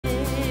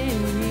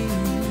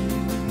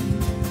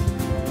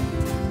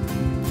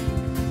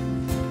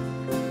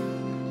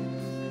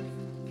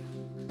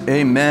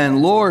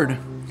Amen. Lord,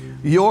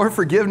 your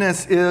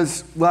forgiveness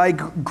is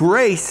like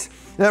grace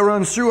that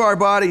runs through our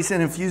bodies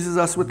and infuses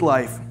us with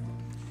life.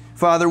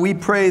 Father, we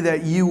pray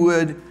that you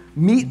would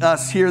meet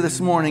us here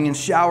this morning and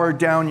shower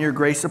down your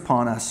grace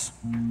upon us.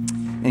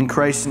 In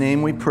Christ's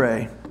name we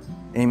pray.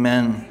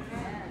 Amen.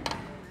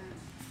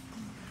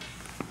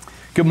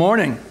 Good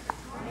morning.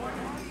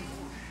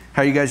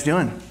 How are you guys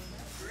doing?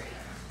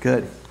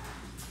 Good.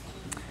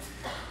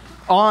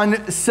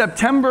 On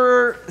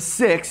September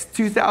 6,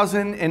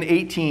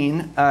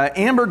 2018,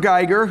 Amber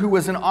Geiger, who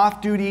was an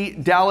off-duty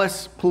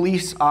Dallas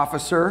police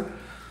officer,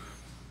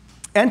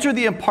 entered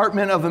the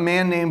apartment of a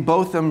man named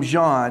Botham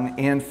Jean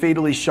and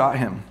fatally shot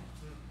him.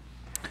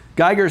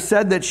 Geiger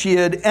said that she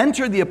had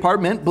entered the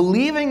apartment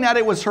believing that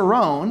it was her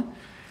own,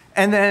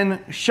 and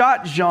then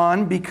shot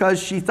Jean because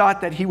she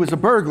thought that he was a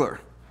burglar.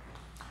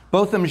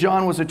 Botham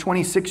Jean was a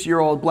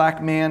 26-year-old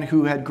black man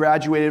who had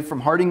graduated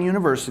from Harding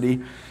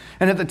University,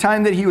 and at the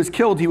time that he was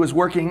killed, he was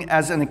working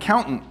as an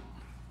accountant.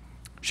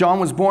 Jean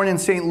was born in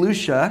St.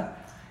 Lucia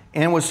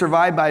and was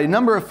survived by a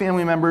number of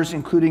family members,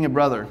 including a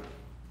brother.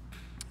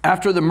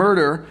 After the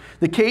murder,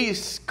 the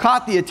case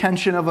caught the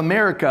attention of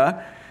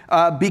America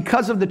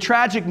because of the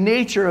tragic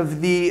nature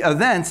of the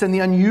events and the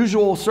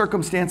unusual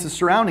circumstances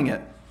surrounding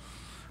it.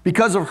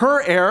 Because of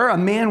her error, a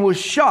man was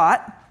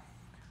shot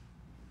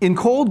in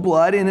cold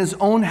blood in his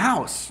own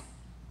house.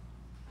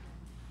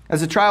 As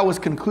the trial was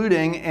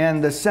concluding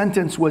and the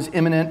sentence was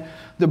imminent,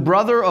 the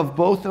brother of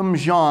Botham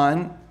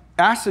Jean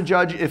asked the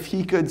judge if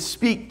he could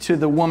speak to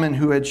the woman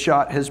who had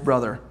shot his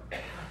brother.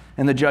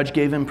 And the judge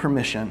gave him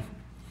permission.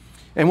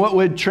 And what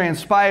would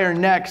transpire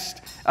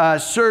next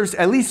serves,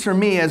 at least for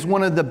me, as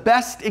one of the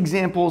best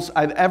examples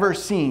I've ever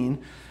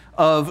seen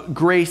of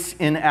grace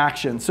in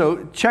action.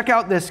 So check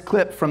out this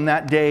clip from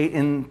that day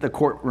in the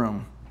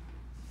courtroom.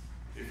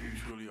 If you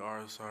truly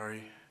are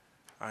sorry,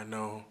 I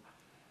know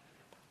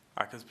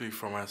I can speak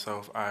for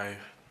myself. I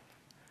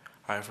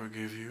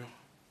forgive you.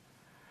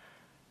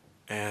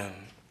 And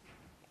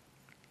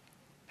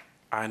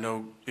I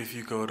know if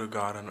you go to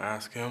God and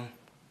ask him,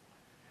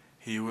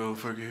 he will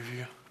forgive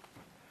you.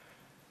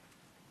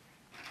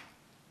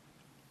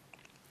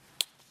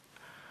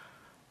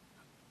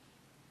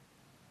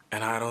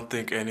 And I don't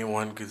think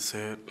anyone could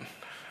say it.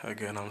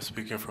 Again, I'm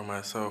speaking for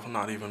myself,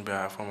 not even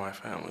bad for my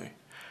family.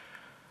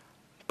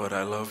 But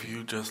I love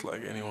you just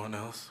like anyone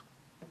else.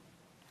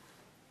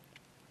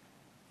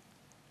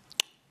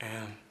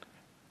 And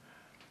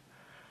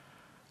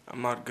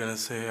I'm not gonna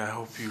say I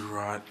hope you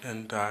rot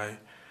and die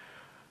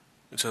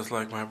just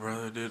like my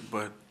brother did,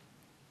 but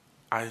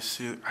I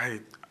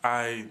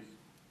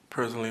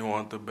personally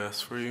want the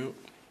best for you.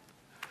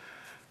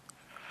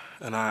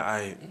 And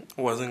I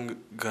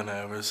wasn't gonna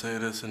ever say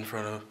this in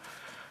front of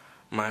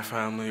my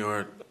family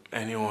or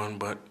anyone,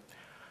 but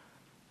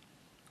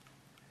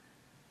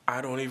I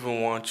don't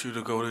even want you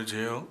to go to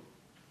jail.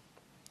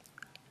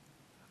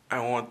 I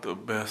want the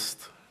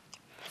best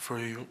for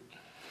you.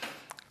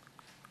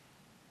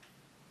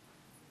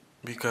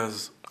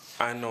 Because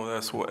I know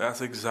that's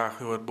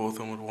exactly what both of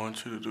them would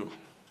want you to do.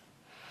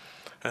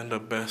 And the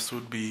best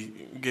would be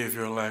give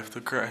your life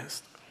to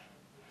Christ.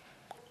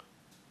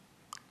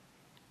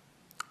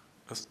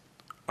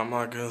 I'm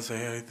not going to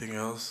say anything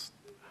else.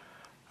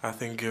 I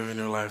think giving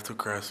your life to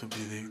Christ would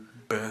be the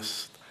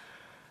best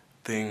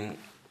thing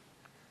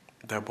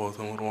that both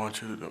of them would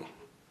want you to do.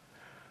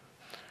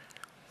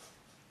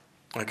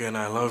 Again,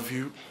 I love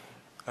you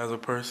as a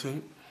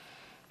person.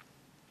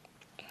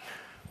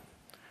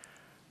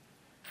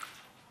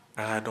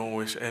 And I don't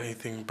wish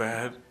anything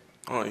bad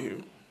on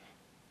you.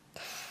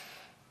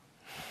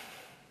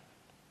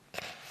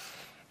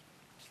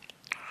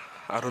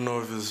 I don't know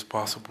if this is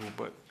possible,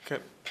 but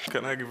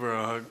can I give her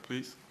a hug,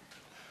 please?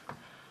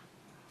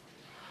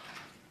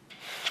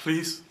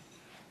 Please?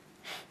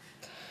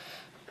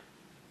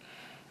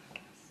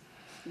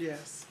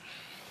 Yes.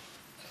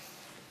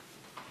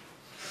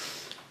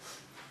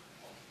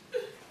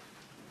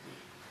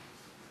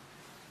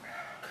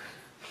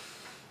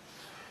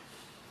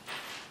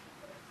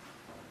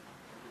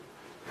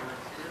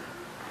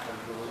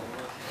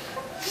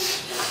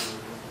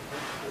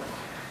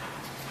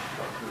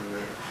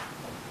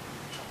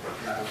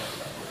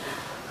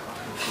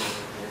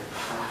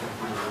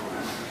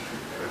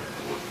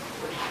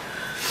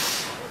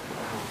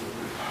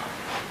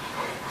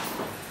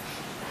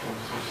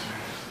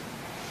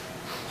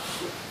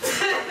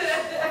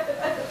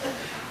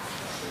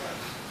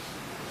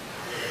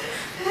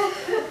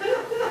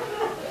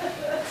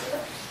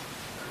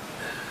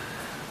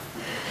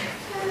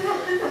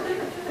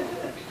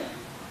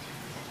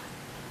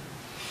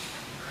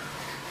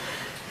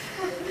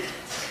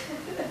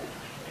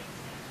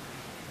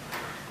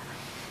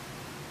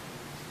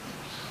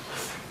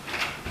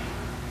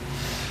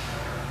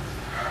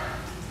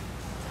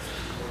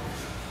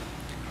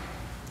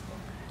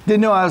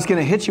 Didn't know I was going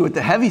to hit you with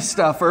the heavy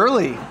stuff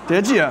early,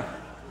 did you?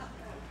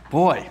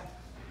 Boy,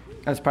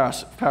 that's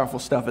powerful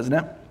stuff, isn't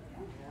it?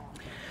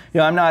 You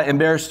know, I'm not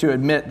embarrassed to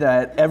admit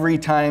that every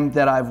time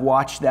that I've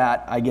watched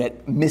that, I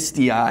get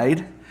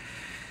misty-eyed.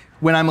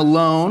 When I'm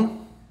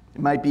alone,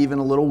 It might be even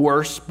a little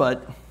worse,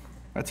 but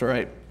that's all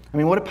right. I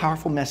mean, what a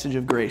powerful message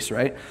of grace,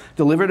 right?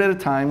 Delivered at a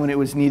time when it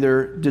was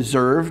neither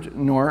deserved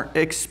nor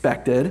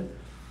expected.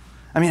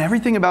 I mean,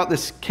 everything about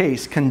this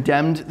case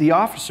condemned the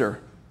officer.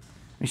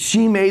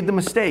 She made the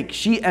mistake.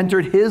 She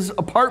entered his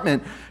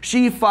apartment.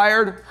 She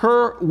fired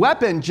her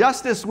weapon.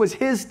 Justice was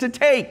his to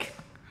take.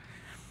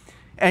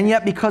 And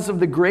yet, because of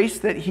the grace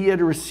that he had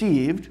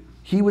received,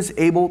 he was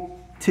able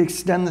to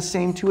extend the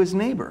same to his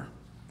neighbor.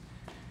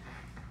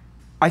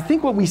 I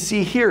think what we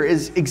see here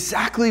is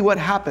exactly what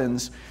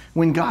happens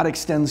when God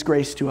extends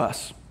grace to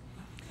us.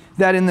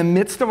 That in the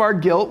midst of our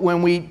guilt,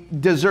 when we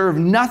deserve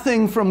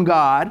nothing from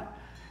God,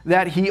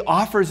 that he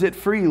offers it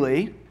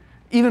freely,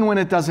 even when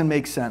it doesn't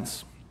make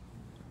sense.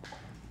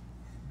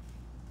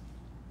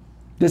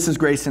 This is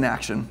grace in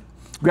action.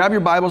 Grab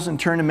your Bibles and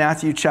turn to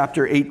Matthew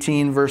chapter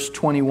 18, verse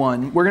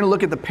 21. We're going to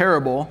look at the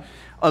parable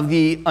of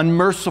the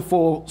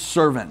unmerciful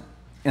servant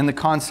and the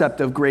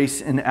concept of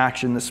grace in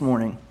action this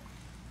morning.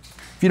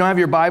 If you don't have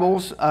your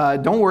Bibles,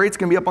 don't worry, it's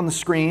going to be up on the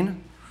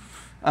screen.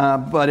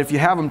 But if you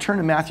have them, turn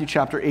to Matthew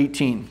chapter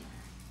 18.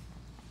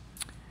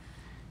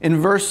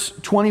 In verse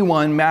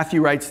 21,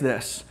 Matthew writes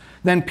this: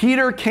 Then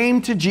Peter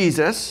came to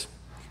Jesus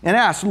and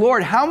asked,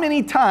 Lord, how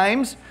many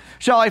times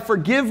shall I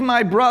forgive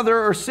my brother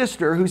or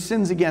sister who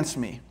sins against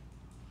me?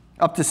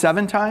 Up to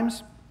 7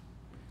 times?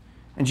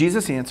 And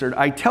Jesus answered,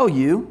 I tell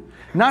you,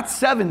 not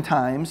 7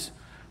 times,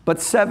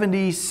 but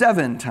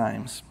 77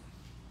 times.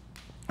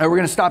 All right, we're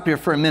going to stop here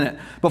for a minute.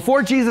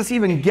 Before Jesus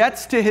even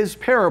gets to his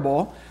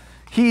parable,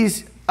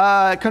 he's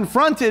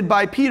confronted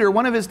by Peter,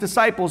 one of his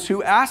disciples,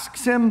 who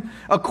asks him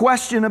a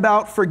question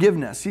about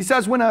forgiveness. He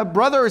says, when a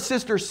brother or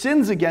sister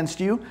sins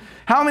against you,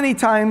 how many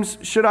times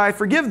should I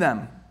forgive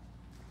them?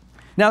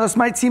 Now, this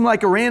might seem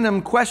like a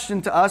random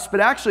question to us, but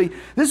actually,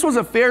 this was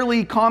a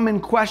fairly common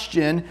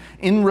question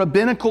in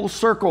rabbinical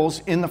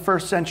circles in the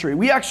first century.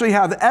 We actually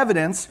have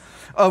evidence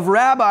of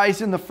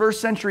rabbis in the first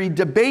century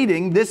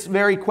debating this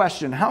very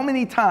question. How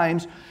many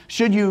times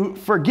should you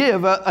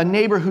forgive a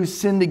neighbor who's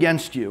sinned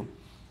against you?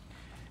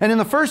 And in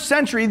the first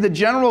century, the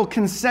general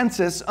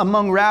consensus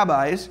among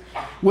rabbis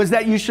was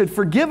that you should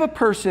forgive a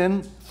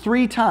person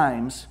 3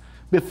 times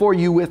before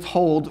you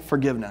withhold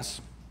forgiveness.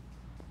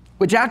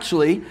 Which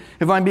actually,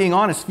 if I'm being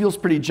honest, feels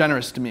pretty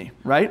generous to me,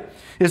 right?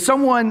 If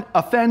someone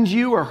offends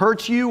you or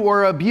hurts you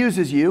or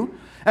abuses you,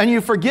 and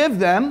you forgive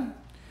them,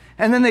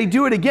 and then they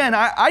do it again,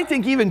 I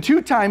think even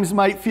 2 times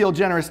might feel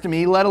generous to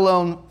me, let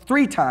alone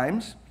 3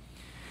 times.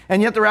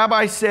 And yet the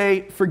rabbis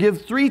say,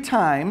 forgive 3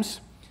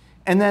 times,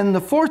 and then the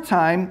 4th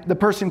time, the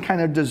person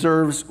kind of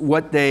deserves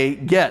what they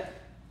get.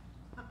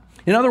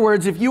 In other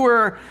words, if you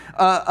were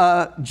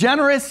a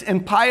generous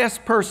and pious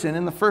person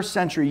in the first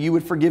century, you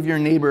would forgive your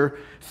neighbor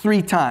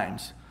 3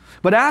 times.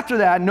 But after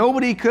that,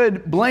 nobody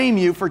could blame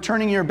you for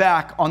turning your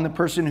back on the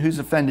person who's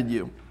offended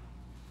you.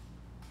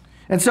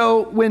 And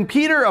so when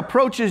Peter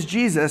approaches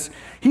Jesus,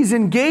 he's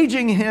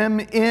engaging him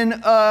in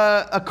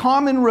a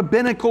common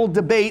rabbinical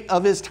debate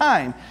of his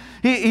time.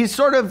 He's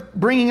sort of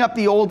bringing up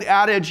the old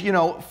adage,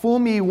 fool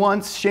me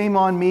once, shame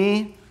on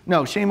me.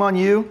 No, shame on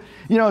you.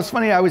 It's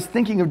funny, I was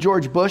thinking of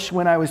George Bush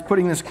when I was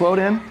putting this quote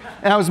in,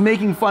 and I was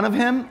making fun of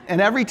him, and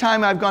every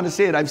time I've gone to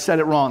say it, I've said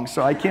it wrong,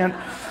 so I can't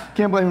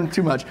blame him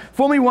too much.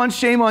 Fool me once,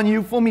 shame on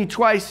you. Fool me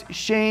twice,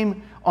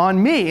 shame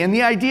on me. And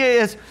the idea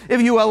is,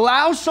 if you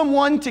allow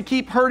someone to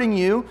keep hurting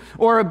you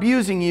or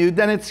abusing you,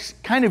 then it's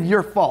kind of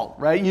your fault,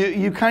 right?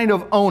 You kind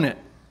of own it.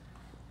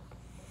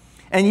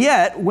 And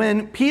yet,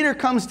 when Peter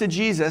comes to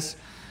Jesus,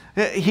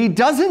 he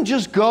doesn't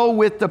just go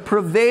with the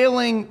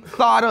prevailing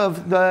thought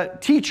of the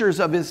teachers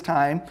of his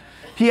time.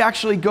 He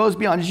actually goes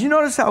beyond. Did you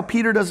notice how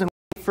Peter doesn't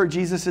wait for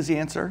Jesus'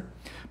 answer?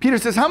 Peter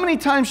says, how many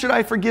times should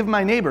I forgive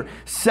my neighbor?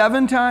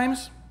 7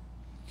 times?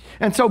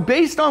 And so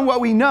based on what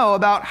we know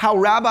about how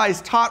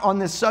rabbis taught on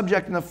this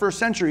subject in the first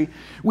century,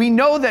 we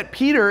know that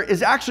Peter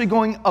is actually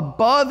going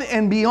above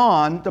and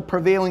beyond the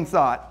prevailing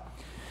thought.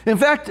 In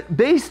fact,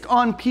 based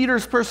on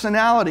Peter's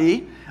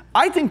personality,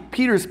 I think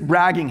Peter's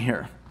bragging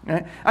here.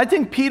 Right? I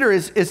think Peter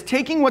is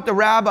taking what the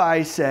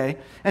rabbis say,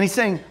 and he's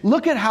saying,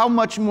 look at how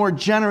much more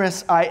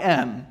generous I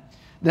am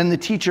than the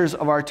teachers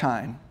of our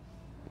time.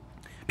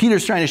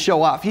 Peter's trying to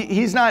show off.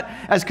 He's not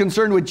as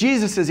concerned with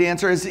Jesus'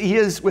 answer as he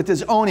is with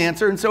his own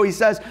answer. And so he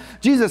says,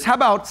 Jesus, how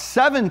about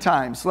 7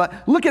 times?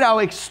 Look at how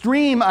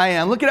extreme I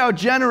am. Look at how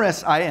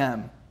generous I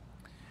am.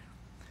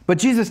 But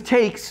Jesus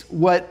takes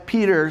what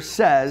Peter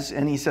says,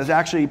 and he says,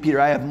 actually,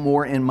 Peter, I have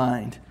more in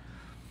mind.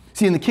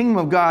 See, in the kingdom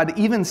of God,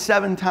 even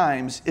 7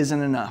 times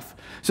isn't enough.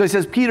 So he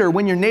says, Peter,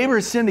 when your neighbor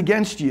has sinned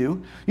against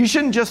you, you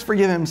shouldn't just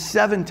forgive him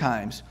 7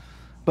 times,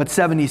 but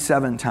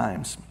 77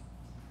 times.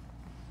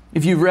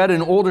 If you've read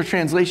an older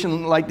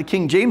translation like the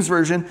King James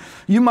Version,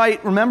 you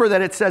might remember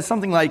that it says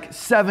something like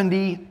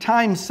 70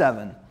 times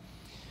 7.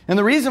 And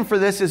the reason for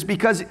this is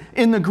because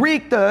in the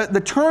Greek,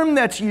 the term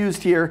that's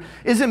used here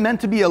isn't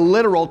meant to be a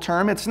literal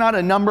term. It's not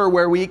a number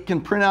where we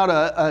can print out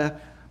a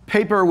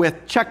paper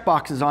with check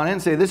boxes on it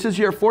and say, this is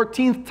your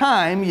 14th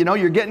time,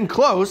 you're getting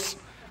close.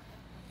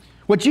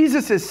 What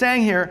Jesus is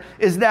saying here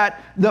is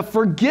that the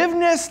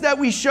forgiveness that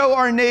we show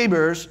our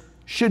neighbors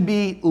should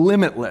be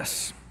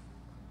limitless.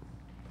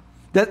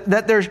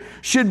 That there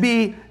should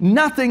be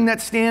nothing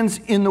that stands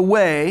in the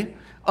way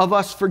of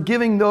us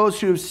forgiving those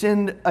who have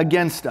sinned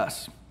against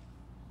us.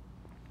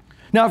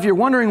 Now, if you're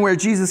wondering where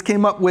Jesus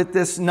came up with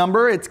this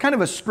number, it's kind of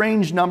a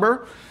strange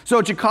number. So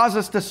it should cause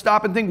us to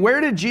stop and think,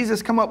 where did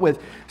Jesus come up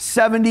with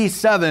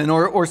 77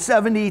 or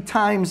 70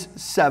 times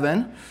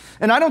 7?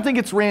 And I don't think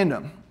it's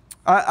random.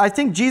 I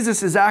think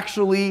Jesus is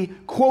actually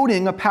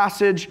quoting a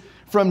passage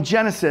from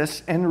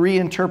Genesis and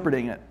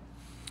reinterpreting it.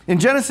 In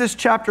Genesis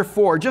chapter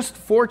 4, just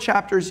 4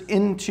 chapters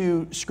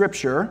into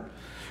Scripture,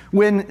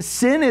 when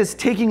sin is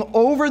taking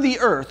over the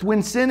earth,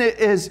 when sin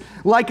is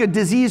like a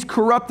disease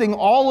corrupting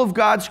all of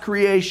God's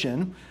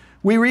creation,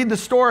 we read the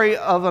story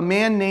of a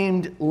man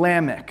named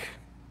Lamech,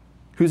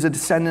 who's a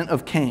descendant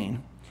of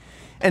Cain.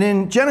 And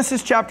in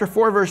Genesis chapter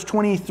 4, verse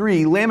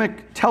 23,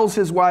 Lamech tells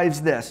his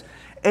wives this,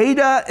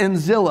 Ada and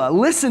Zillah,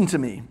 listen to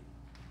me.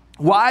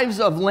 Wives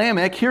of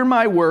Lamech, hear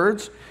my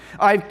words.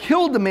 I've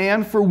killed a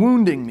man for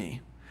wounding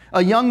me,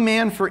 a young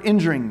man for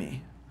injuring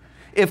me.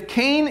 If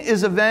Cain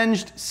is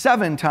avenged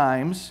 7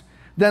 times,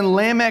 then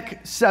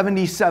Lamech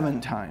 77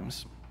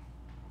 times.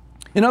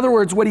 In other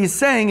words, what he's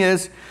saying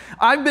is,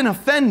 I've been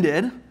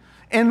offended,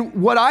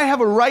 and what I have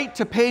a right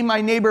to pay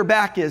my neighbor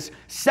back is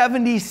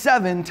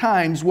 77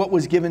 times what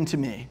was given to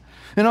me.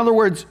 In other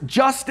words,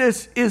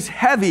 justice is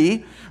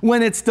heavy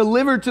when it's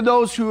delivered to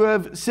those who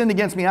have sinned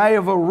against me. I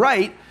have a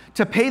right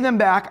to pay them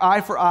back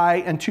eye for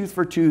eye and tooth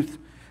for tooth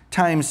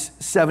times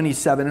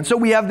 77. And so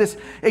we have this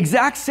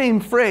exact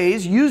same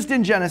phrase used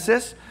in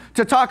Genesis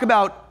to talk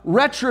about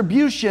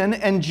retribution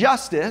and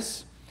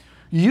justice,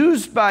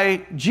 used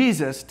by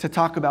Jesus to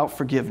talk about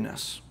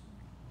forgiveness.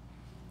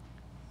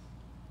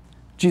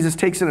 Jesus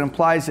takes it and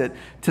applies it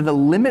to the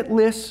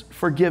limitless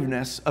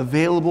forgiveness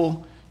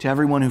available to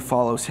everyone who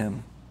follows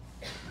him.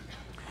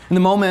 In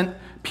the moment,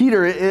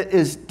 Peter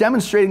is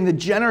demonstrating the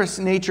generous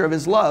nature of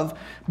his love,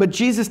 but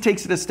Jesus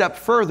takes it a step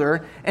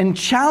further and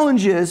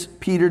challenges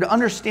Peter to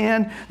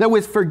understand that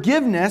with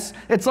forgiveness,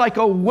 it's like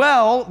a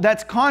well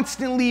that's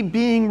constantly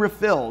being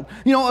refilled.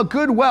 You know, a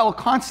good well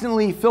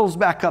constantly fills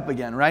back up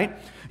again, right?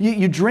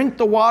 You drink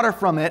the water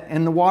from it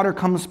and the water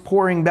comes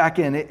pouring back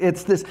in.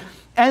 It's this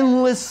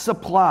endless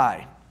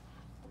supply.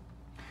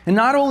 And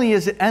not only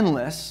is it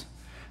endless,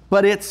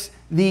 but it's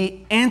the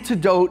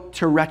antidote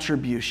to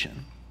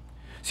retribution.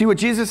 See, what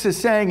Jesus is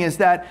saying is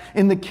that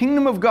in the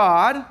kingdom of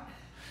God,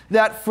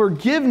 that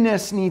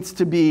forgiveness needs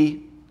to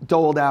be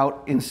doled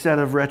out instead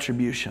of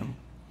retribution.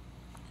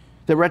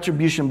 That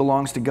retribution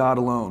belongs to God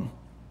alone.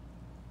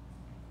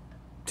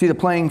 See, the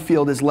playing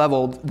field is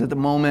leveled at the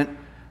moment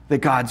that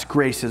God's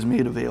grace is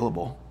made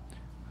available.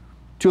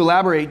 To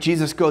elaborate,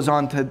 Jesus goes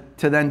on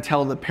to then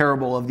tell the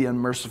parable of the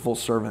unmerciful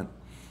servant.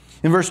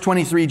 In verse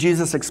 23,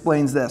 Jesus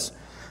explains this.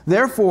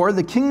 Therefore,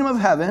 the kingdom of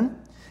heaven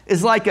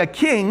is like a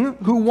king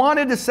who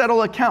wanted to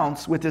settle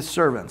accounts with his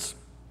servants.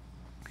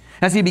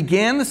 As he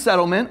began the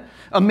settlement,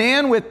 a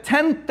man with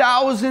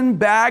 10,000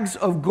 bags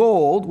of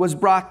gold was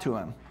brought to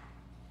him.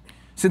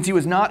 Since he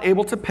was not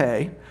able to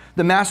pay,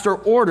 the master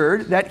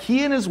ordered that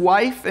he and his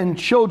wife and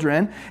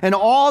children and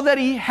all that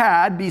he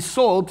had be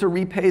sold to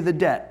repay the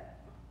debt.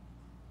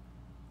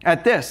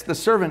 At this, the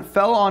servant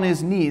fell on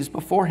his knees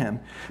before him.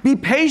 Be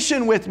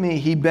patient with me,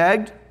 he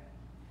begged,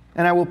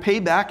 and I will pay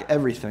back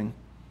everything.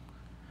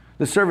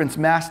 The servant's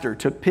master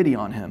took pity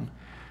on him,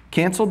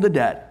 canceled the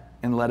debt,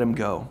 and let him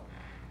go.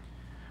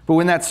 But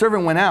when that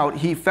servant went out,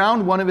 he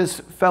found one of his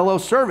fellow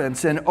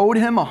servants and owed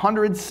him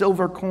 100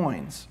 silver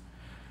coins.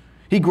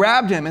 He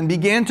grabbed him and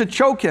began to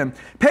choke him.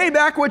 Pay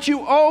back what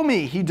you owe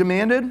me, he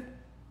demanded.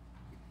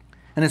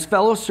 And his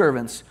fellow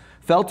servants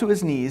fell to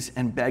his knees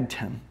and begged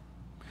him,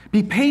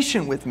 be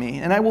patient with me,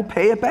 and I will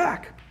pay it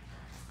back.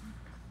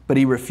 But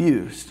he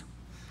refused.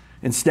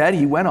 Instead,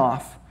 he went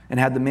off and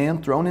had the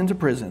man thrown into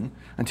prison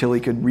until he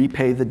could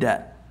repay the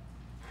debt.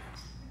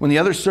 When the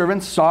other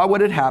servants saw what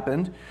had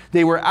happened,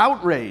 they were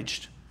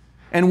outraged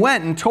and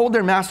went and told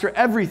their master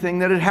everything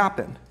that had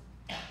happened.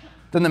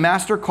 Then the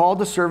master called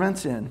the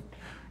servants in.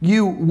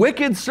 You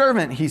wicked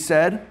servant, he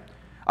said,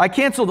 I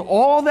canceled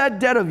all that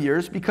debt of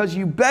yours because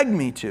you begged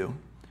me to.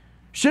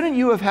 Shouldn't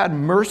you have had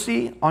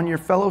mercy on your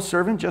fellow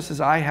servant just as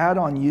I had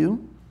on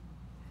you?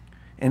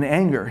 In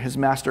anger, his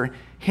master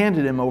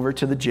handed him over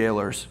to the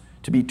jailers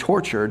to be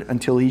tortured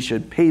until he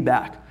should pay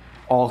back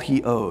all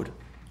he owed.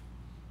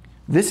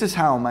 This is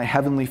how my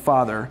heavenly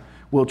Father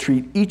will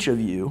treat each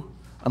of you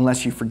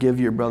unless you forgive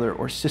your brother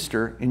or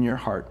sister in your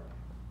heart.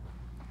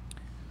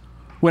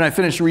 When I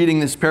finished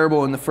reading this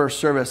parable in the first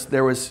service,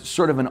 there was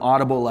sort of an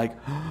audible like,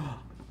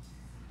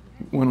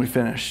 when we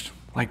finished.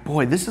 Like,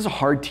 boy, this is a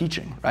hard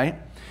teaching, right?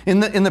 In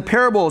the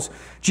parables,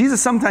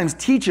 Jesus sometimes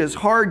teaches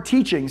hard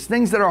teachings,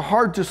 things that are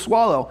hard to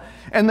swallow.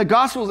 And the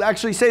Gospels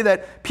actually say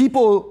that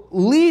people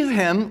leave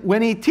him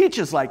when he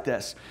teaches like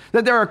this.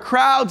 That there are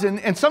crowds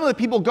and some of the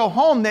people go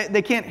home,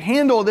 they can't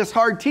handle this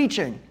hard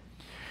teaching.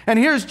 And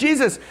here's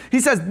Jesus. He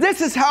says,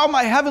 this is how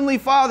my heavenly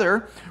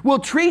Father will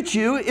treat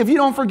you if you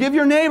don't forgive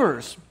your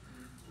neighbors.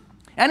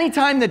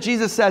 Anytime that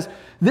Jesus says,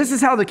 this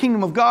is how the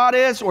kingdom of God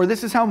is, or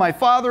this is how my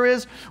Father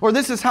is, or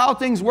this is how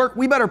things work,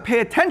 we better pay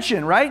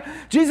attention, right?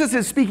 Jesus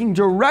is speaking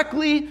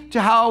directly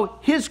to how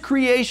his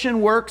creation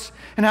works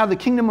and how the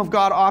kingdom of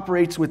God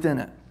operates within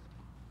it.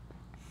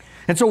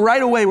 And so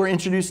right away, we're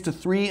introduced to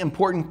three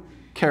important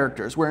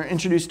characters. We're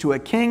introduced to a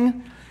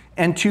king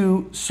and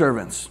two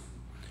servants.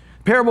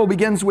 The parable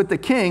begins with the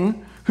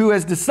king who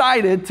has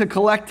decided to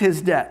collect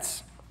his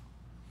debts.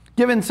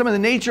 Given some of the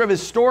nature of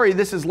his story,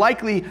 this is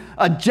likely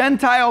a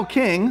Gentile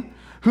king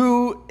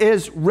who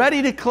is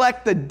ready to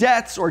collect the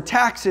debts or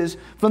taxes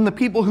from the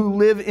people who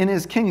live in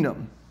his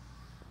kingdom.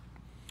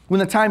 When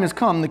the time has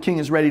come, the king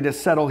is ready to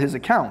settle his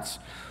accounts.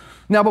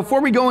 Now,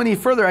 before we go any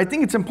further, I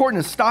think it's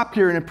important to stop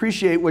here and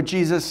appreciate what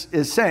Jesus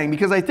is saying,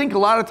 because I think a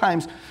lot of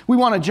times we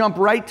want to jump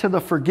right to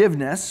the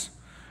forgiveness,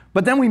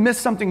 but then we miss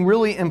something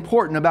really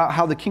important about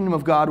how the kingdom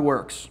of God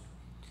works.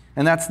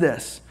 And that's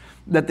this,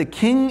 that the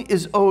king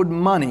is owed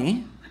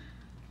money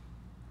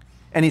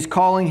and he's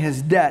calling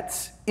his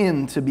debts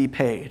in to be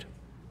paid.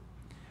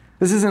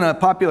 This isn't a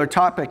popular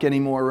topic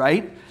anymore,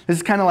 right? This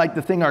is kind of like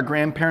the thing our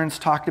grandparents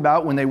talked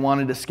about when they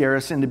wanted to scare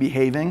us into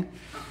behaving.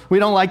 We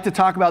don't like to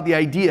talk about the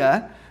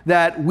idea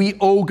that we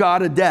owe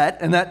God a debt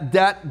and that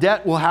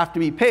debt will have to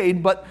be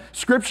paid, but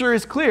Scripture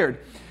is clear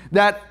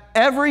that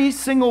every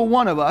single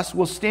one of us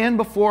will stand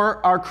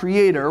before our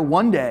Creator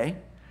one day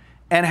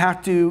and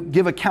have to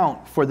give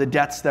account for the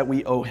debts that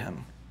we owe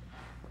him.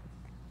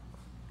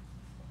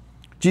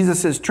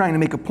 Jesus is trying to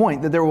make a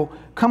point that there will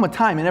come a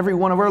time in every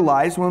one of our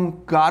lives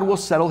when God will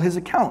settle his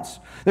accounts.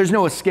 There's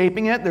no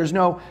escaping it. There's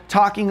no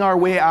talking our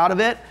way out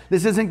of it.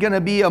 This isn't going to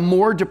be a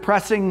more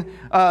depressing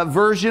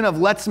version of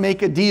let's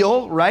make a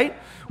deal, right?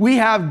 We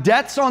have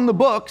debts on the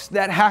books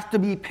that have to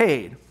be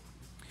paid.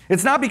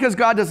 It's not because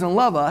God doesn't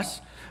love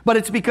us, but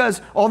it's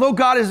because although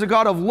God is a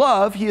God of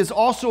love, he is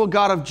also a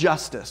God of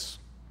justice,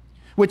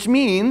 which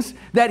means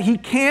that he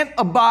can't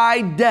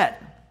abide debt.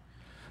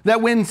 That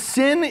when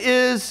sin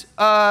is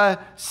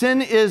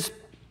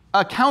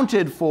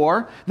accounted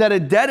for, that a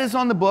debt is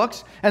on the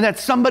books and that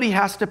somebody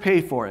has to pay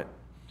for it.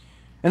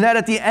 And that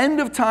at the end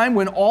of time,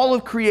 when all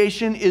of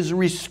creation is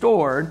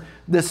restored,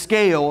 the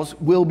scales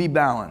will be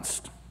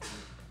balanced.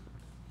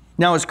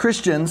 Now, as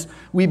Christians,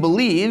 we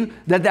believe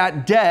that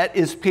that debt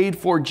is paid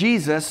for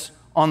Jesus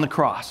on the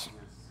cross.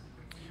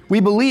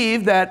 We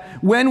believe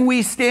that when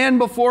we stand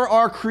before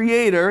our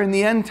Creator in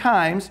the end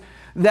times,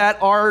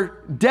 that our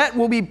debt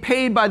will be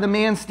paid by the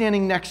man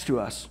standing next to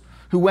us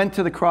who went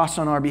to the cross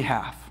on our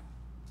behalf.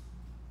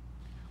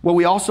 What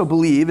we also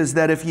believe is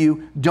that if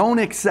you don't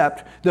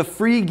accept the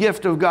free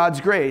gift of God's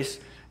grace,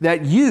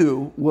 that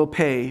you will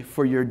pay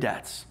for your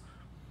debts.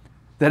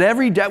 That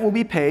every debt will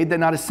be paid, that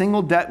not a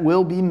single debt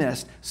will be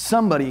missed.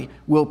 Somebody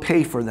will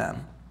pay for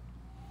them.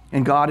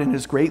 And God, in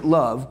his great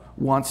love,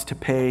 wants to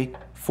pay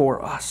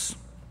for us.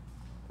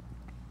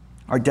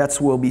 Our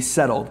debts will be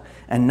settled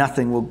and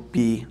nothing will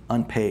be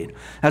unpaid.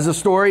 As the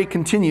story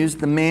continues,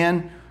 the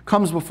man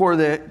comes before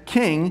the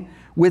king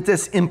with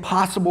this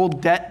impossible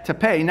debt to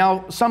pay.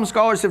 Now, some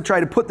scholars have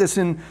tried to put this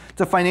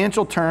into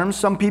financial terms.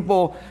 Some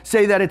people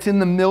say that it's in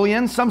the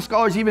millions. Some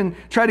scholars even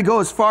try to go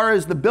as far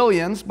as the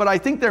billions, but I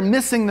think they're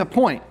missing the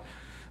point.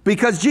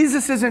 Because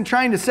Jesus isn't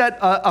trying to set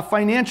a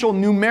financial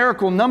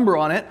numerical number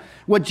on it.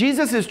 What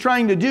Jesus is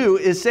trying to do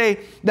is say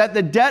that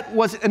the debt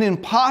was an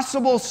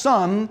impossible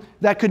sum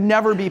that could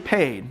never be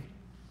paid.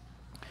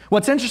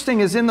 What's interesting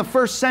is in the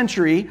first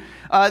century,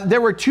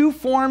 there were two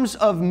forms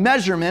of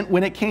measurement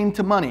when it came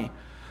to money.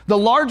 The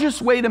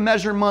largest way to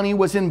measure money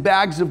was in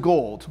bags of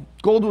gold.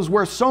 Gold was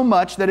worth so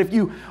much that if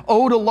you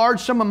owed a large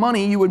sum of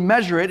money, you would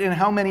measure it in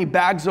how many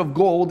bags of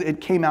gold it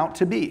came out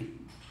to be.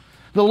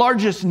 The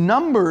largest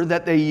number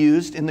that they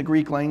used in the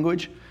Greek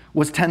language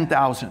was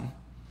 10,000.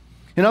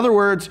 In other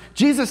words,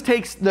 Jesus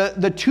takes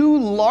the two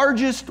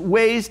largest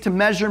ways to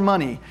measure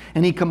money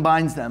and he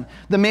combines them.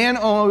 The man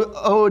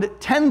owed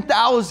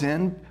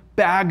 10,000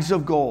 bags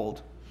of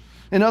gold.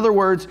 In other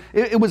words,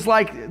 it was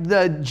like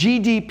the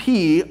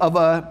GDP of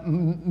a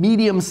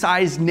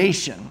medium-sized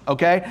nation,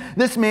 okay?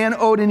 This man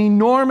owed an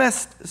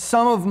enormous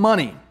sum of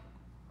money,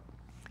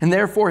 and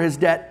therefore his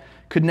debt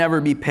could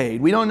never be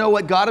paid. We don't know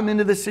what got him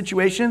into this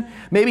situation.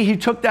 Maybe he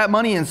took that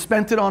money and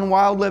spent it on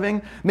wild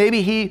living.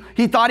 Maybe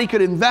he thought he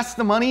could invest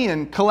the money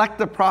and collect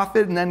the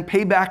profit and then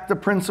pay back the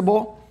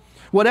principal.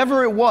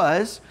 Whatever it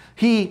was,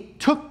 he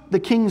took the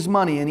king's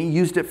money and he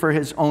used it for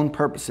his own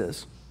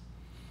purposes.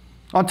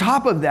 On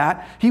top of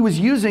that, he was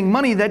using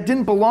money that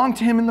didn't belong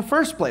to him in the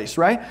first place,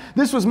 right?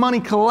 This was money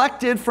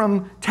collected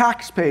from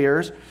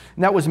taxpayers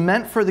that was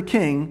meant for the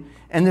king,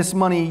 and this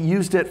money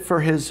used it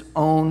for his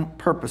own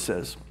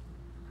purposes.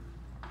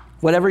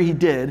 Whatever he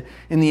did,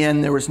 in the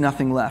end, there was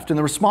nothing left. And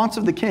the response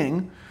of the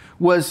king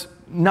was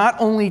not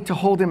only to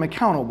hold him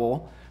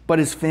accountable, but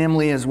his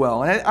family as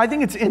well. And I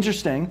think it's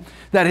interesting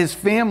that his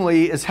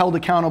family is held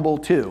accountable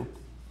too.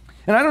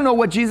 And I don't know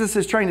what Jesus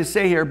is trying to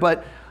say here,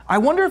 but I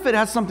wonder if it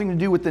has something to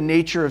do with the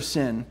nature of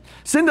sin.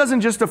 Sin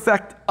doesn't just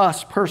affect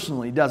us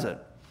personally, does it?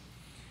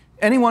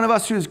 Any one of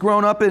us who's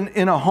grown up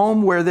in a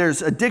home where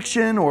there's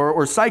addiction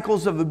or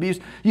cycles of abuse,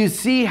 you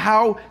see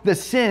how the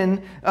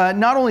sin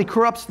not only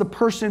corrupts the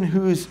person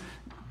who's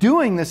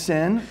doing the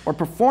sin or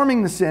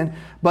performing the sin,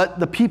 but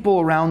the people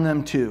around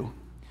them too.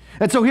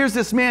 And so here's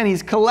this man,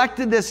 he's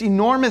collected this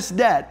enormous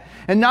debt,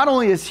 and not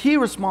only is he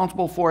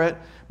responsible for it,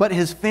 but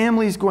his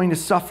family's going to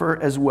suffer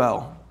as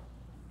well.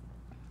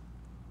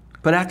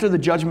 But after the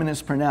judgment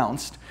is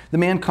pronounced, the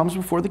man comes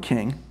before the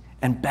king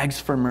and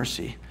begs for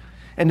mercy.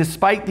 And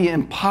despite the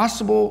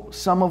impossible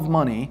sum of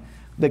money,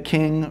 the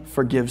king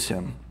forgives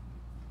him.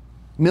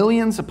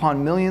 Millions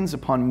upon millions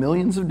upon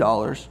millions of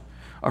dollars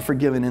are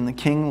forgiven, and the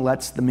king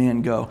lets the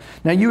man go.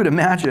 Now you would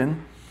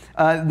imagine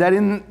that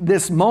in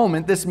this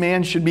moment, this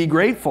man should be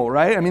grateful,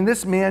 right? I mean,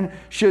 this man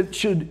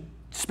should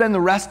spend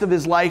the rest of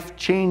his life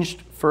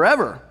changed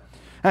forever.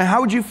 And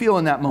how would you feel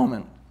in that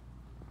moment?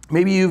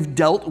 Maybe you've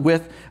dealt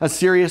with a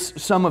serious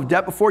sum of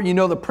debt before. You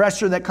know the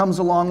pressure that comes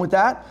along with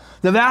that.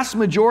 The vast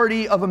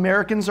majority of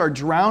Americans are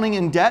drowning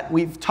in debt.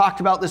 We've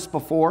talked about this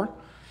before.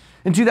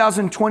 In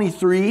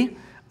 2023,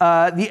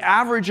 the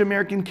average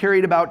American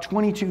carried about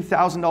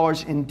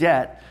 $22,000 in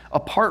debt,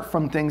 apart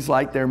from things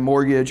like their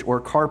mortgage or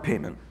car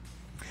payment.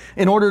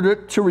 In order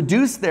to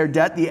reduce their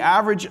debt, the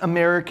average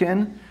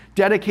American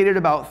dedicated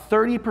about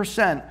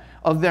 30%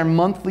 of their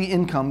monthly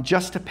income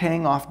just to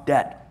paying off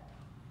debt.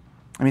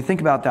 I mean,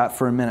 think about that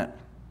for a minute.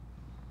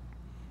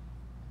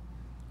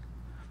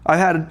 I've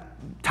had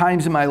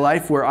times in my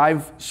life where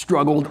I've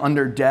struggled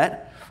under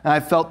debt, and I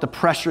felt the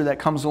pressure that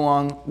comes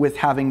along with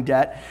having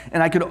debt.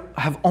 And I could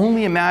have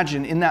only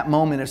imagined in that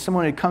moment if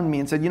someone had come to me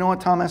and said, you know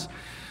what, Thomas,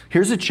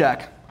 here's a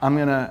check. I'm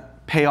going to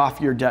pay off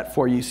your debt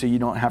for you so you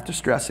don't have to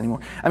stress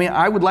anymore. I mean,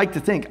 I would like to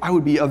think I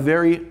would be a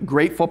very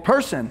grateful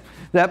person,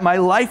 that my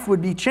life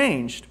would be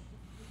changed.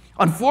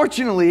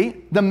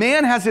 Unfortunately, the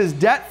man has his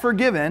debt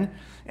forgiven,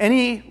 and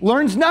he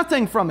learns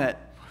nothing from it.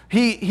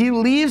 He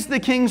leaves the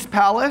king's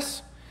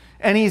palace,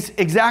 and he's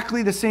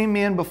exactly the same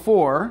man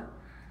before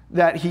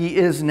that he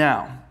is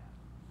now.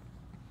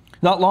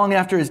 Not long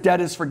after his debt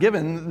is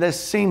forgiven, this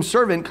same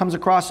servant comes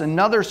across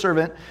another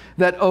servant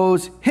that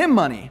owes him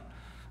money.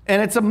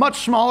 And it's a much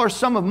smaller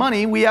sum of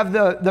money. We have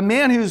the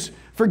man who's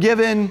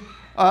forgiven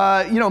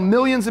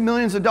millions and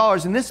millions of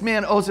dollars, and this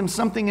man owes him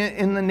something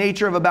in the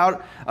nature of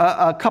about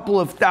a couple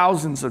of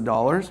thousands of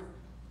dollars.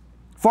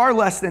 Far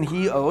less than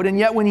he owed, and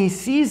yet when he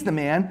sees the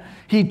man,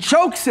 he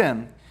chokes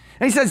him.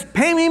 And he says,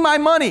 pay me my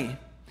money.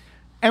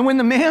 And when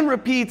the man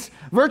repeats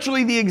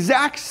virtually the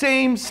exact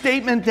same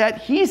statement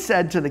that he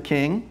said to the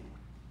king,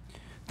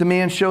 the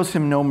man shows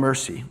him no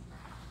mercy.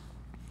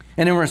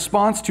 And in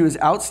response to his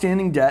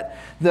outstanding debt,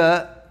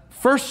 the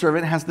first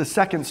servant has the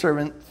second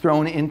servant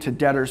thrown into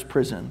debtor's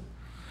prison,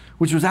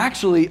 which was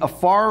actually a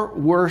far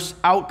worse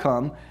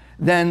outcome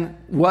than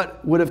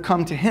what would have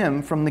come to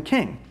him from the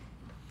king.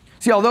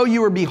 See, although you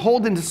were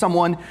beholden to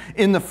someone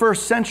in the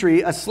first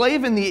century, a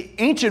slave in the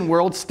ancient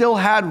world still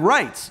had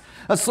rights.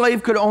 A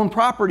slave could own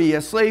property.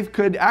 A slave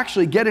could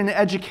actually get an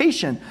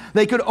education.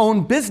 They could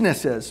own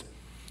businesses.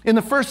 In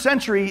the first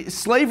century,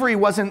 slavery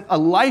wasn't a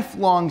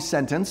lifelong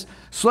sentence.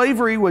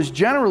 Slavery was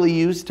generally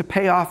used to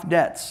pay off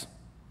debts.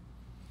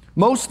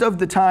 Most of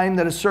the time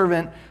that a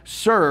servant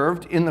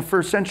served in the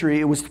first century,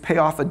 it was to pay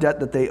off a debt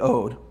that they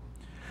owed.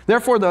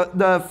 Therefore,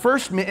 the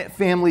first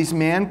family's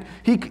man,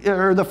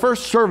 the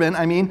first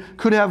servant,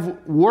 could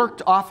have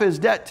worked off his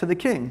debt to the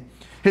king.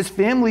 His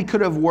family could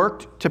have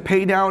worked to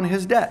pay down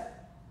his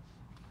debt.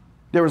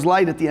 There was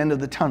light at the end of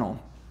the tunnel.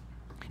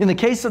 In the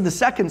case of the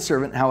second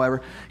servant,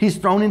 however, he's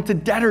thrown into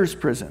debtor's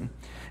prison.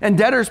 And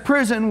debtor's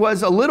prison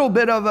was a little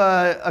bit of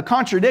a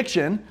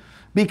contradiction,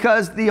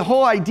 because the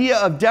whole idea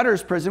of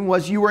debtor's prison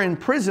was you were in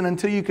prison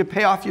until you could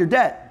pay off your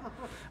debt.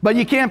 But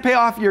you can't pay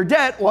off your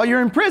debt while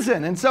you're in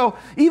prison. And so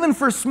even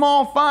for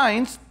small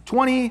fines,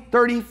 $20,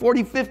 $30,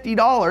 $40,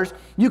 $50,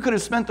 you could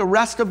have spent the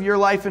rest of your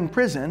life in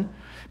prison,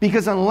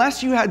 because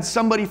unless you had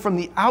somebody from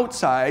the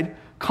outside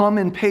come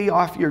and pay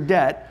off your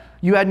debt,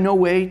 you had no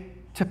way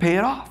to pay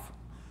it off.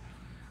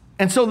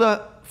 And so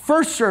the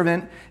first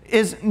servant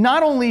is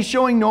not only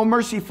showing no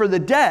mercy for the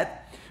debt,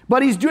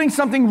 but he's doing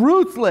something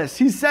ruthless.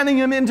 He's sending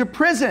him into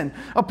prison,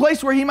 a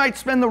place where he might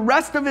spend the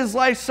rest of his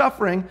life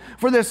suffering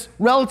for this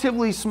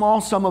relatively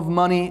small sum of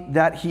money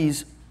that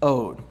he's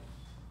owed.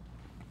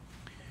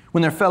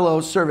 When their fellow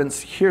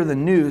servants hear the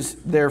news,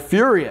 they're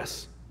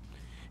furious.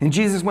 And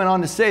Jesus went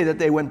on to say that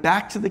they went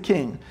back to the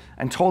king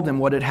and told him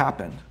what had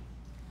happened.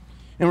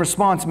 In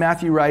response,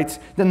 Matthew writes,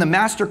 then the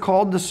master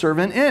called the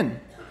servant in.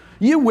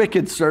 You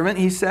wicked servant,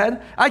 he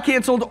said, I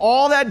canceled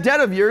all that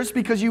debt of yours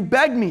because you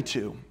begged me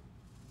to.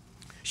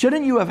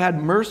 Shouldn't you have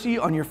had mercy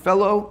on your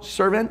fellow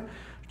servant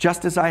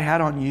just as I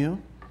had on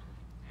you?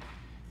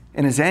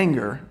 In his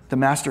anger, the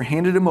master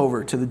handed him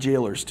over to the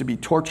jailers to be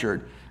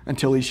tortured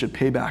until he should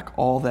pay back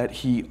all that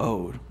he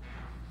owed.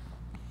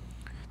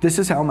 This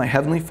is how my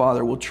heavenly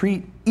Father will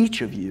treat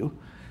each of you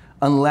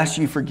unless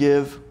you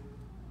forgive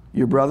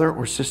your brother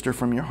or sister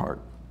from your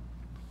heart.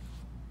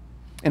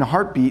 In a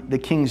heartbeat, the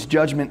king's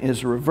judgment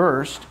is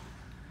reversed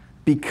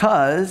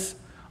because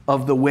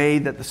of the way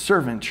that the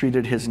servant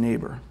treated his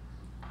neighbor.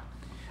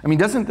 I mean,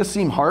 doesn't this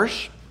seem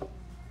harsh?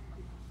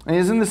 And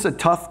isn't this a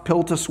tough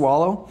pill to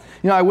swallow?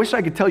 I wish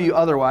I could tell you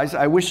otherwise.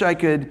 I wish I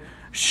could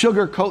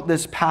sugarcoat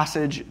this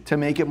passage to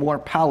make it more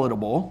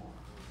palatable.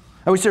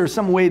 I wish there was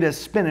some way to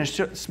spin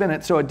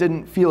it so it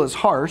didn't feel as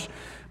harsh,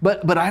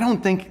 but I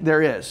don't think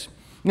there is.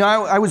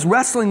 I was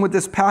wrestling with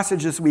this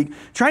passage this week,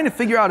 trying to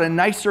figure out a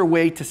nicer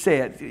way to say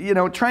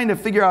it. Trying to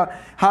figure out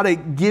how to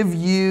give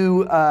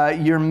you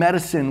your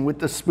medicine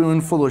with a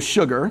spoonful of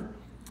sugar,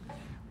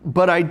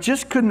 but I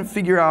just couldn't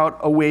figure out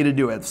a way to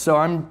do it. So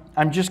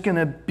I'm just going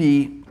to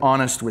be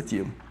honest with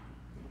you.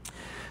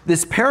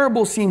 This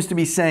parable seems to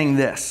be saying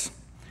this,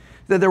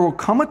 that there will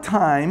come a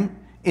time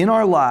in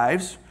our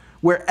lives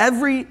where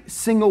every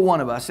single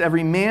one of us,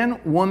 every man,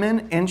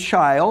 woman, and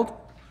child,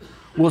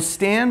 will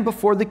stand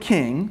before the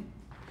king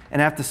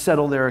and have to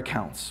settle their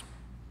accounts.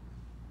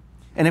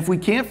 And if we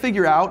can't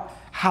figure out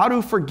how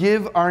to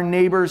forgive our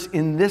neighbors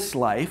in this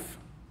life,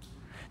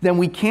 then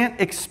we can't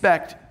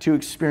expect to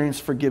experience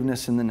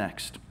forgiveness in the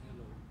next.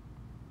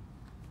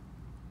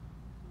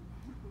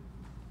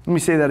 Let me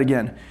say that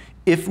again.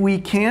 If we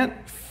can't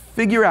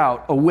figure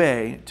out a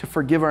way to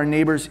forgive our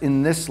neighbors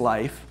in this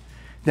life,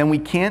 then we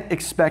can't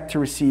expect to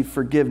receive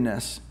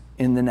forgiveness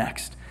in the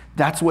next.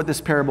 That's what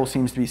this parable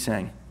seems to be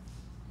saying.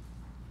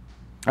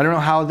 I don't know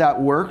how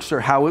that works or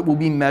how it will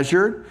be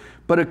measured,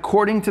 but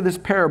according to this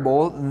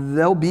parable,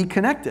 they'll be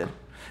connected.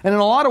 And in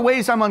a lot of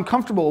ways, I'm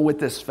uncomfortable with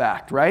this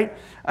fact, right?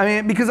 I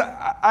mean, because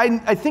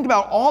I think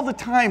about all the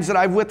times that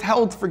I've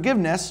withheld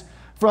forgiveness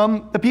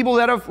from the people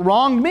that have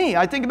wronged me.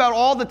 I think about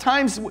all the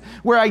times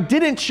where I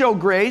didn't show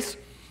grace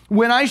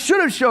when I should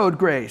have showed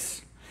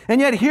grace.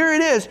 And yet here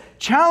it is,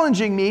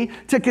 challenging me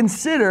to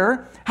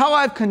consider how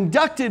I've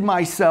conducted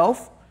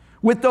myself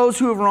with those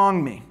who have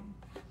wronged me.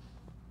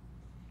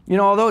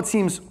 Although it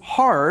seems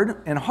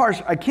hard and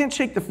harsh, I can't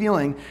shake the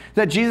feeling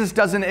that Jesus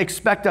doesn't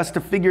expect us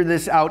to figure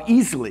this out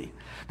easily.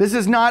 This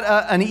is not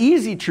an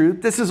easy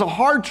truth. This is a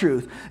hard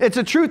truth. It's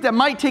a truth that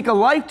might take a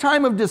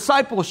lifetime of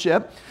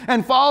discipleship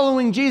and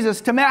following Jesus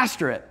to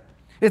master it.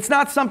 It's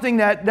not something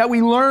that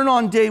we learn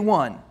on day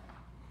one.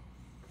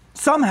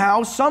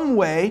 Somehow, some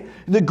way,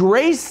 the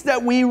grace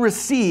that we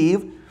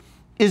receive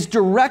is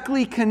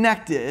directly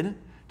connected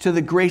to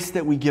the grace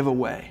that we give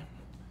away.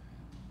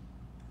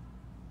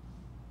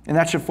 And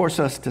that should force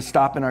us to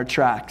stop in our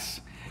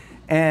tracks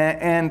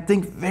and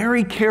think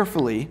very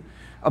carefully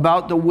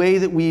about the way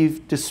that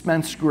we've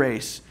dispensed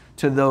grace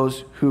to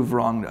those who've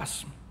wronged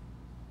us.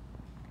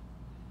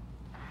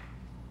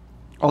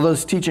 Although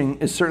this teaching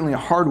is certainly a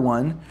hard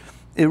one,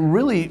 it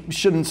really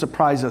shouldn't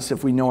surprise us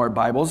if we know our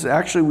Bibles.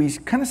 Actually, we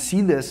kind of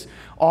see this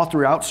all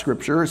throughout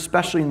Scripture,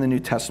 especially in the New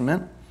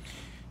Testament.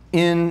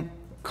 In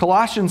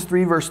Colossians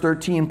 3, verse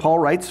 13, Paul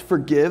writes,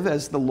 "Forgive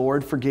as the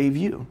Lord forgave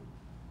you."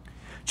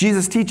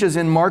 Jesus teaches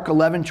in Mark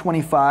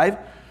 11:25,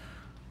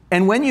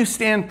 "And when you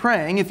stand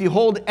praying, if you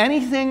hold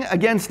anything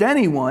against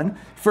anyone,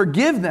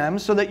 forgive them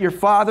so that your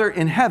Father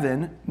in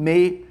heaven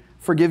may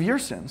forgive your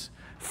sins."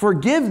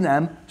 Forgive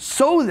them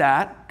so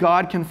that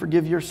God can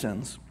forgive your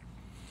sins.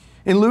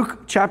 In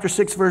Luke chapter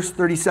 6, verse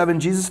 37,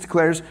 Jesus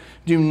declares,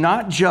 "Do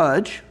not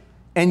judge,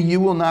 and you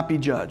will not be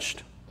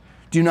judged.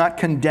 Do not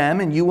condemn,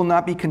 and you will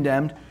not be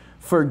condemned.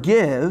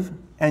 Forgive,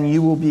 and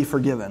you will be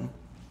forgiven."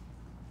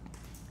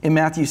 In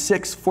Matthew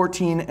 6,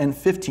 14 and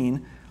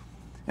 15,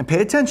 and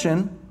pay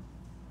attention,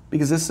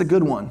 because this is a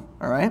good one,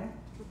 all right?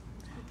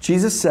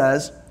 Jesus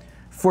says,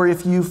 "For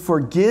if you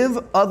forgive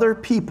other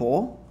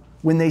people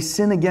when they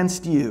sin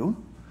against you,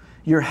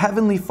 your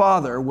heavenly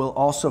Father will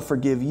also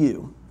forgive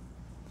you.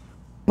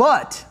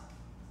 But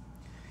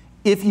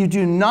if you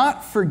do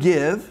not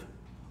forgive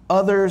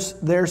others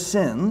their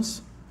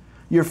sins,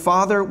 your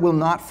Father will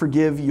not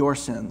forgive your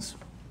sins."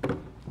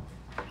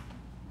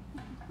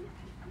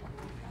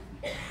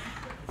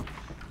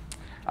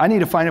 I need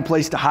to find a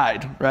place to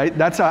hide, right?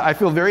 I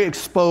feel very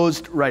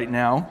exposed right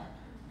now.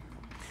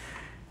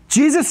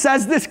 Jesus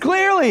says this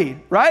clearly,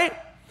 right?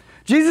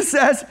 Jesus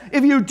says,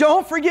 if you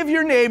don't forgive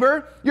your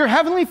neighbor, your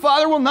heavenly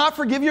Father will not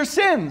forgive your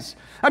sins.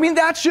 I mean,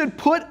 that should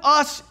put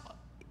us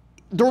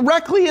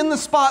directly in the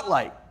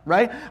spotlight,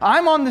 right?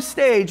 I'm on the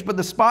stage, but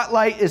the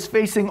spotlight is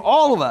facing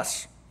all of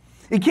us.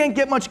 It can't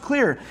get much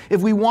clearer.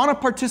 If we want to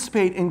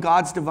participate in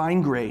God's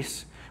divine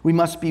grace, we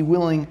must be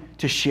willing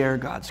to share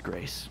God's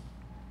grace.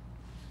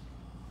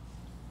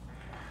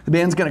 The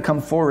band's going to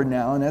come forward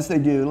now, and as they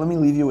do, let me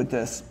leave you with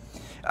this.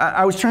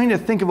 I was trying to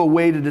think of a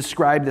way to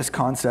describe this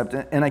concept,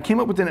 and I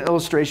came up with an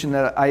illustration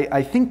that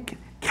I think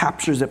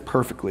captures it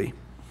perfectly.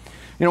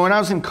 When I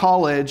was in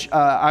college,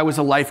 I was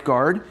a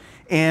lifeguard,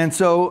 and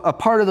so a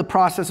part of the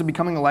process of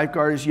becoming a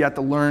lifeguard is you have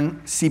to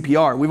learn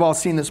CPR. We've all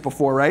seen this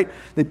before, right?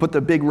 They put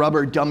the big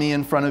rubber dummy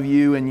in front of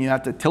you, and you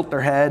have to tilt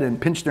their head and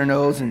pinch their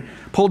nose and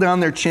pull down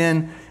their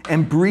chin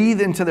and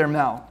breathe into their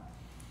mouth.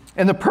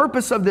 And the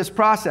purpose of this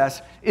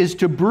process is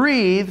to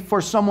breathe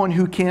for someone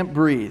who can't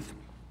breathe.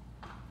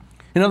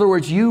 In other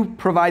words, you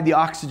provide the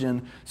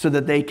oxygen so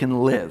that they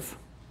can live.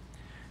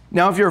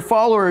 Now, if you're a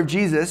follower of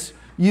Jesus,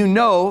 you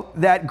know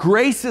that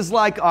grace is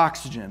like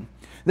oxygen.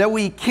 that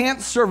we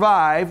can't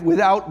survive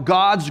without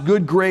God's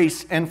good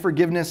grace and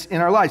forgiveness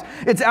in our lives.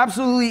 It's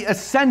absolutely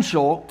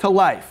essential to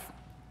life.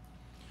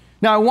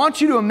 Now, I want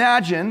you to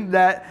imagine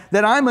that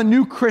I'm a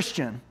new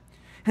Christian,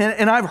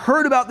 and I've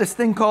heard about this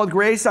thing called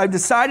grace. I've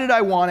decided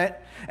I want it,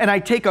 and I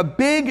take a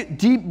big,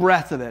 deep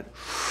breath of it.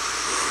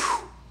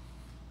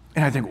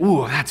 And I think,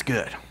 ooh, that's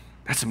good.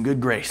 That's some good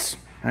grace,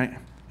 right?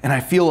 And I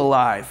feel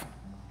alive.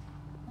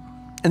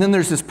 And then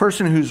there's this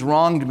person who's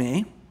wronged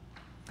me.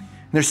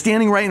 They're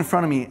standing right in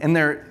front of me, and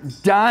they're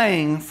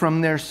dying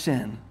from their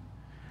sin.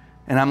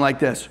 And I'm like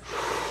this.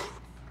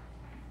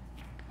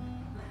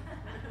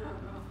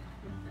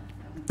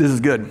 This is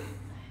good,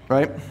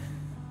 right?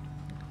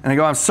 And I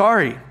go, I'm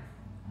sorry.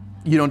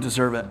 You don't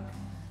deserve it.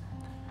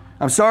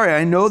 I'm sorry.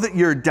 I know that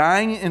you're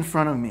dying in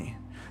front of me,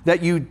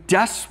 that you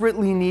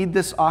desperately need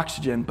this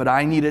oxygen, but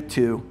I need it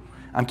too.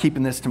 I'm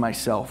keeping this to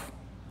myself.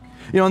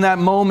 You know, in that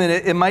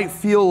moment, it might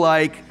feel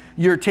like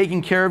you're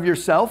taking care of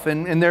yourself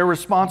and they're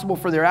responsible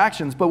for their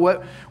actions. But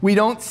what we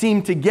don't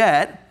seem to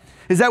get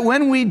is that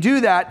when we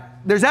do that,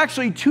 there's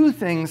actually two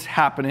things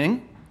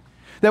happening.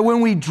 That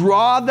when we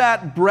draw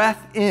that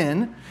breath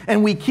in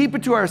and we keep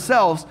it to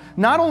ourselves,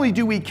 not only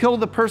do we kill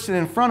the person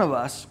in front of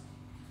us,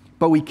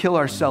 but we kill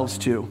ourselves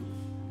too.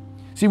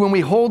 See, when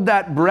we hold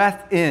that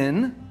breath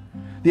in,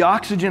 the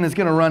oxygen is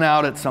going to run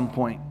out at some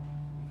point.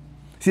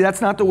 See,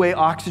 that's not the way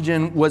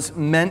oxygen was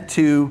meant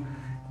to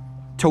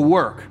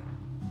work.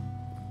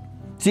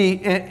 See,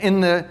 in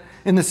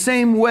the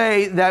same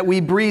way that we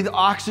breathe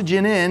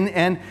oxygen in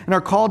and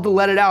are called to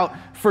let it out,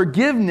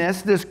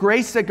 forgiveness, this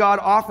grace that God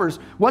offers,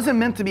 wasn't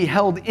meant to be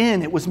held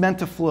in. It was meant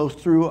to flow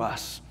through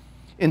us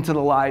into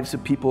the lives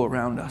of people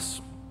around us.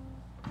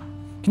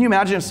 Can you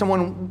imagine if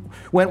someone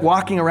went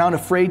walking around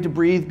afraid to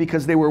breathe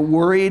because they were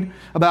worried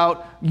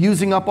about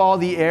using up all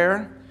the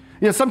air?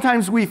 You know,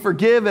 sometimes we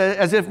forgive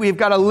as if we've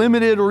got a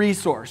limited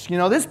resource. You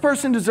know, this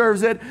person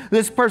deserves it,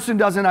 this person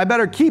doesn't. I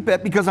better keep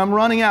it because I'm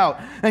running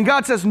out. And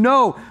God says,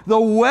 no, the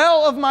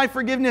well of my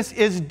forgiveness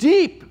is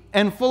deep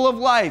and full of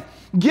life.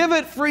 Give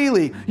it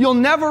freely. You'll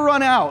never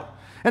run out.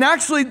 And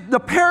actually, the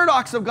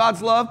paradox of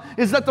God's love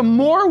is that the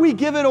more we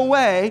give it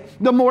away,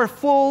 the more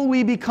full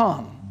we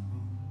become.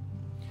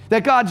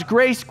 That God's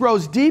grace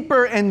grows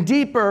deeper and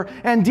deeper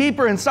and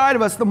deeper inside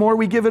of us the more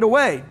we give it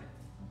away.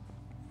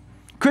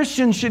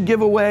 Christians should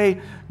give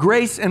away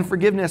grace and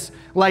forgiveness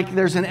like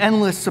there's an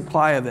endless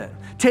supply of it.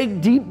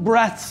 Take deep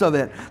breaths of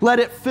it. Let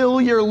it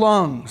fill your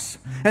lungs.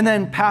 And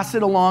then pass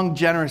it along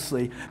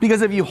generously.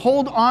 Because if you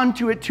hold on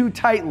to it too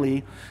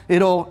tightly,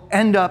 it'll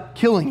end up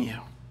killing you.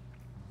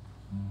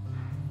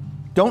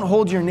 Don't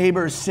hold your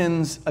neighbor's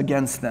sins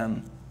against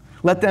them.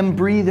 Let them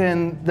breathe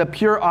in the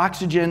pure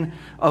oxygen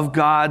of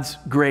God's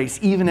grace,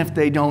 even if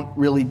they don't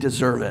really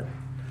deserve it.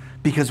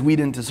 Because we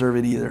didn't deserve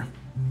it either.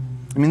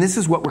 I mean, this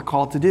is what we're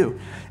called to do.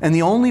 And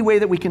the only way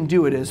that we can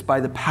do it is by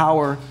the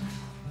power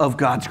of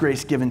God's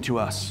grace given to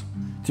us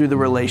through the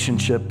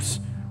relationships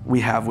we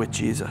have with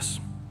Jesus.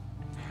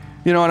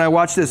 You know, when I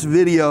watched this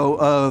video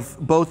of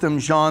Botham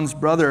Jean's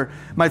brother,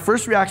 my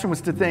first reaction was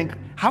to think,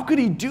 how could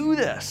he do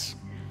this?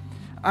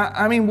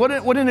 I mean, what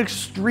an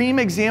extreme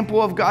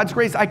example of God's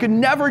grace. I could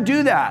never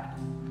do that.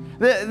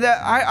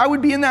 I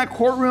would be in that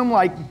courtroom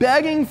like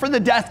begging for the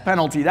death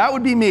penalty. That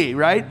would be me,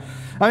 right?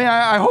 I mean,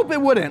 I hope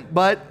it wouldn't,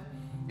 but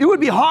it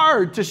would be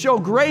hard to show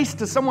grace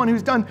to someone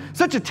who's done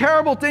such a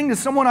terrible thing to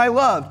someone I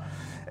loved.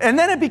 And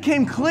then it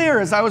became clear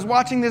as I was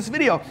watching this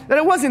video that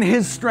it wasn't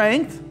his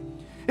strength.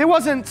 It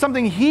wasn't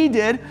something he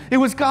did. It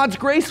was God's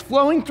grace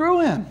flowing through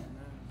him.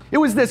 It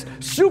was this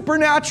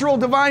supernatural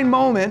divine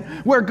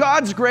moment where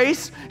God's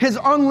grace, his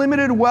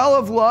unlimited well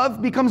of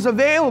love, becomes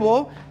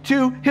available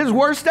to his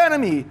worst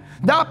enemy.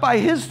 Not by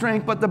his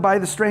strength, but by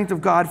the strength of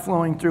God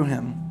flowing through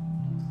him.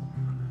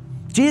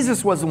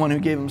 Jesus was the one who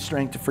gave him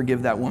strength to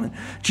forgive that woman.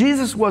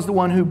 Jesus was the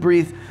one who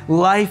breathed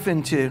life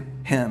into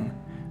him.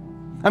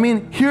 I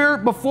mean, here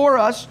before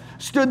us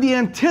stood the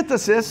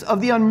antithesis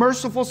of the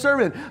unmerciful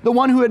servant, the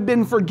one who had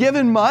been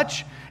forgiven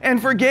much and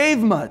forgave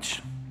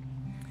much.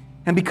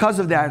 And because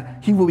of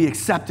that, he will be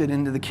accepted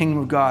into the kingdom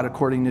of God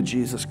according to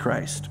Jesus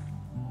Christ.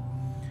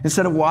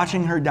 Instead of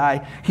watching her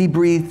die, he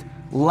breathed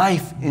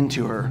life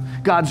into her,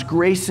 God's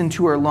grace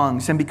into her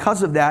lungs. And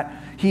because of that,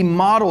 he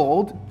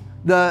modeled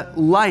the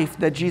life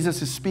that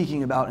Jesus is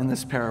speaking about in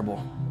this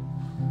parable.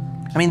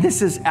 I mean,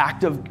 this is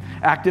active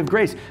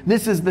grace.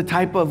 This is the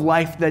type of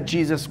life that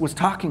Jesus was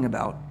talking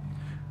about.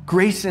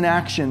 Grace in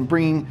action,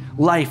 bringing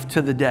life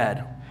to the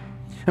dead.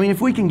 I mean,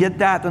 if we can get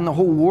that, then the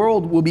whole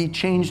world will be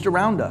changed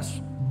around us.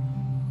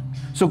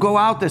 So go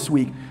out this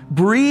week,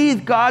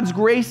 breathe God's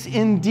grace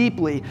in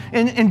deeply,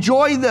 and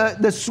enjoy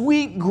the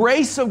sweet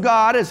grace of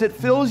God as it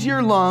fills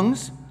your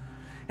lungs,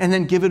 and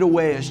then give it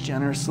away as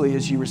generously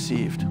as you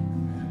received.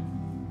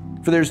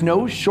 For there's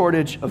no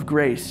shortage of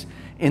grace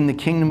in the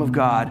kingdom of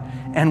God,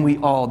 and we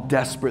all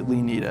desperately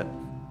need it.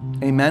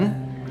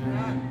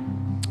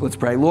 Amen? Let's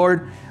pray.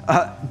 Lord,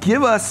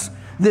 give us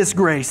this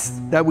grace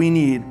that we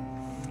need.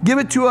 Give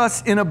it to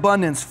us in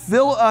abundance.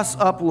 Fill us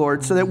up,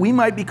 Lord, so that we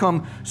might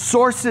become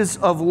sources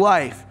of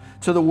life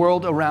to the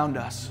world around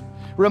us.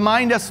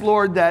 remind us,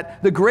 Lord,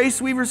 that the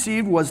grace we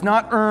received was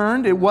not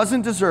earned, it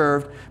wasn't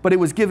deserved, but it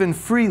was given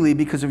freely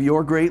because of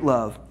your great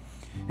love.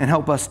 And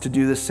help us to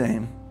do the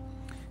same.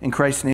 In Christ's name.